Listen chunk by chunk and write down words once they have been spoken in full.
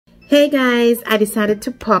Hey guys, I decided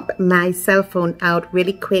to pop my cell phone out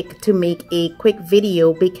really quick to make a quick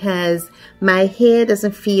video because my hair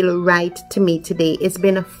doesn't feel right to me today. It's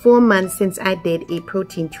been 4 months since I did a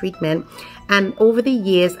protein treatment, and over the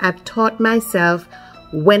years I've taught myself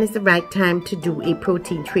when is the right time to do a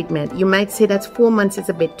protein treatment. You might say that 4 months is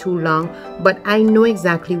a bit too long, but I know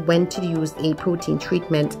exactly when to use a protein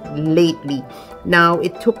treatment lately. Now,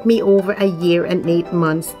 it took me over a year and 8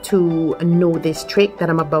 months to know this trick that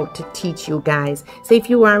I'm about to teach you guys. So if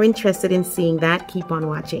you are interested in seeing that, keep on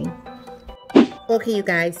watching. Okay, you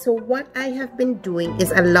guys, so what I have been doing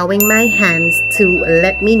is allowing my hands to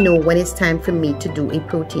let me know when it's time for me to do a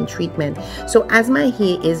protein treatment. So as my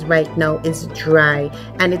hair is right now is dry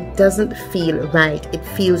and it doesn't feel right, it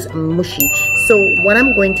feels mushy. So what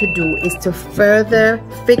I'm going to do is to further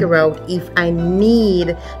figure out if I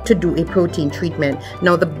need to do a protein treatment.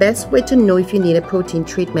 Now, the best way to know if you need a protein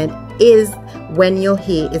treatment is when your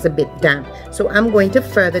hair is a bit damp. So I'm going to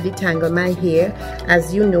further detangle my hair.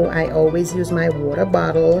 As you know, I always use my water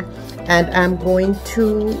bottle, and I'm going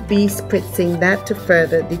to be spritzing that to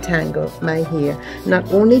further detangle my hair.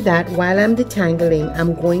 Not only that, while I'm detangling,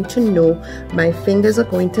 I'm going to know, my fingers are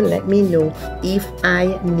going to let me know if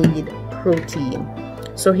I need protein.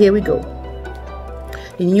 So here we go.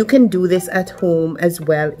 And you can do this at home as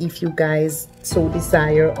well if you guys so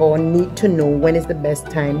desire or need to know when is the best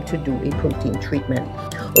time to do a protein treatment.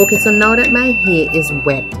 Okay, so now that my hair is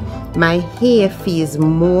wet, my hair feels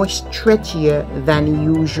more stretchier than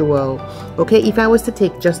usual. Okay, if I was to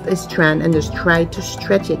take just a strand and just try to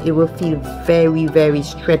stretch it, it will feel very, very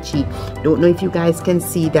stretchy. Don't know if you guys can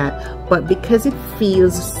see that, but because it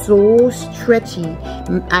feels so stretchy,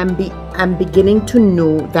 I'm beginning to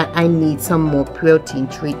know that I need some more protein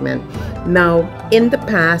treatment. Now, in the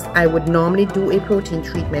past, I would normally do a protein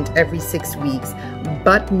treatment every 6 weeks,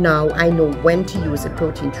 but now I know when to use a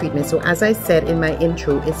protein treatment. So as I said in my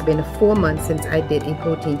intro, it's been 4 months since I did a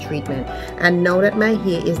protein treatment, and now that my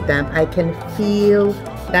hair is damp, I can feel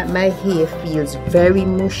that my hair feels very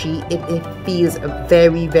mushy. It feels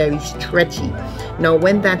very, very stretchy. Now,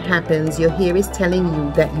 when that happens, your hair is telling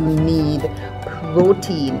you that you need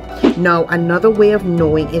protein. Now, another way of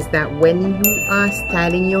knowing is that when you are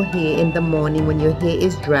styling your hair in the morning, when your hair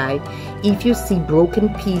is dry, if you see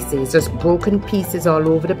broken pieces, just broken pieces all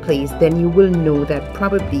over the place, then you will know that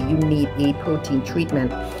probably you need a protein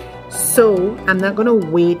treatment. So I'm not gonna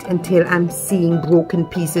wait until I'm seeing broken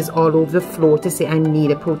pieces all over the floor to say I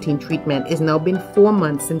need a protein treatment. It's now been 4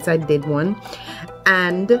 months since I did one,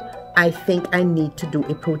 and I think I need to do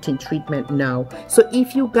a protein treatment now. So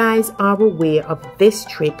if you guys are aware of this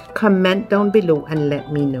trick, comment down below and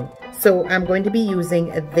let me know. So I'm going to be using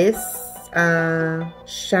this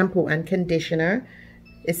shampoo and conditioner.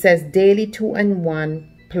 It says Daily 2-in-1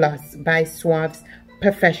 Plus by Suave's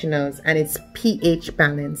Professionals, and it's pH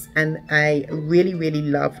balance, and I really, really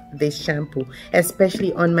love this shampoo,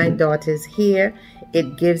 especially on my daughter's hair.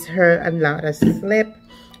 It gives her a lot of slip.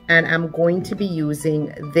 And I'm going to be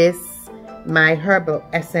using this, my Herbal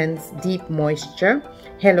Essence Deep Moisture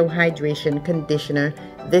Hello Hydration Conditioner.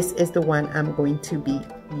 This is the one I'm going to be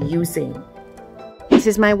using. This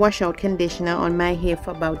is my washout conditioner on my hair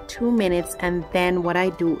for about 2 minutes, and then what I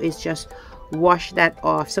do is just wash that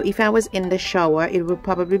off. So if I was in the shower, it would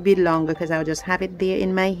probably be longer because I'll just have it there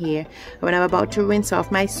in my hair. When I'm about to rinse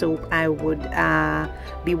off my soap, I would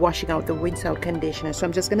be washing out the rinse out conditioner. So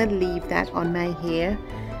I'm just gonna leave that on my hair.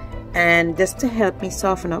 And just to help me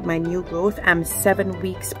soften up my new growth, I'm 7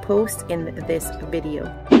 weeks post in this video.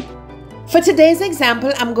 For today's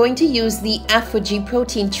example, I'm going to use the Afro-G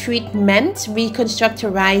Protein Treatment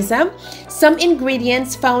Reconstructorizer. Some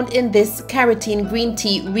ingredients found in this Carotene Green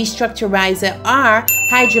Tea Restructurizer are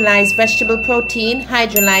hydrolyzed vegetable protein,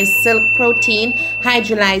 hydrolyzed silk protein,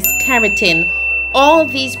 hydrolyzed keratin. All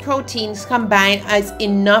these proteins combined is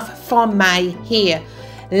enough for my hair.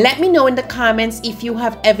 Let me know in the comments if you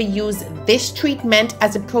have ever used this treatment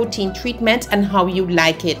as a protein treatment and how you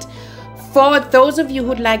like it. For those of you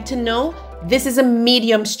who'd like to know, this is a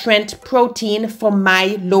medium strength protein for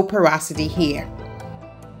my low porosity hair.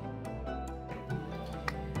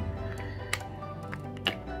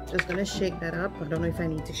 Just gonna shake that up. I don't know if I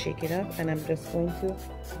need to shake it up, and I'm just going to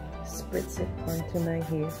spritz it onto my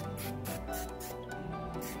hair.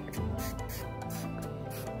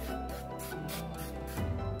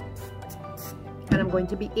 And I'm going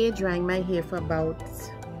to be air drying my hair for about,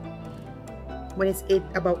 when it's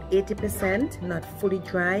about 80%, not fully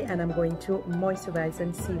dry, and I'm going to moisturize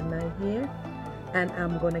and seal my hair, and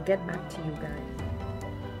I'm going to get back to you guys.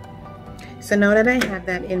 So now that I have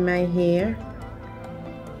that in my hair,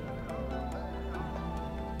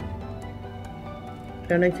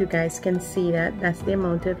 don't know if you guys can see that. That's the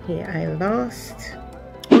amount of hair I lost.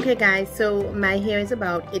 Okay guys, so my hair is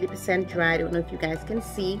about 80% dry. I don't know if you guys can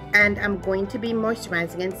see. And I'm going to be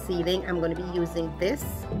moisturizing and sealing. I'm going to be using this.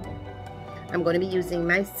 I'm going to be using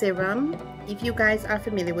my serum. If you guys are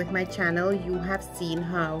familiar with my channel, you have seen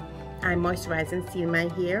how I moisturize and seal my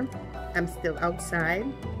hair. I'm still outside.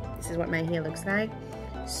 This is what my hair looks like.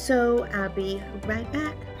 So I'll be right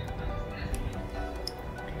back.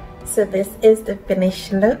 So this is the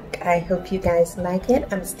finished look. I hope you guys like it.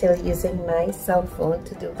 I'm still using my cell phone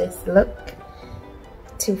to do this look.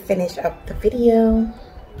 To finish up the video,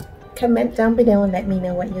 comment down below and let me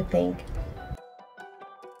know what you think.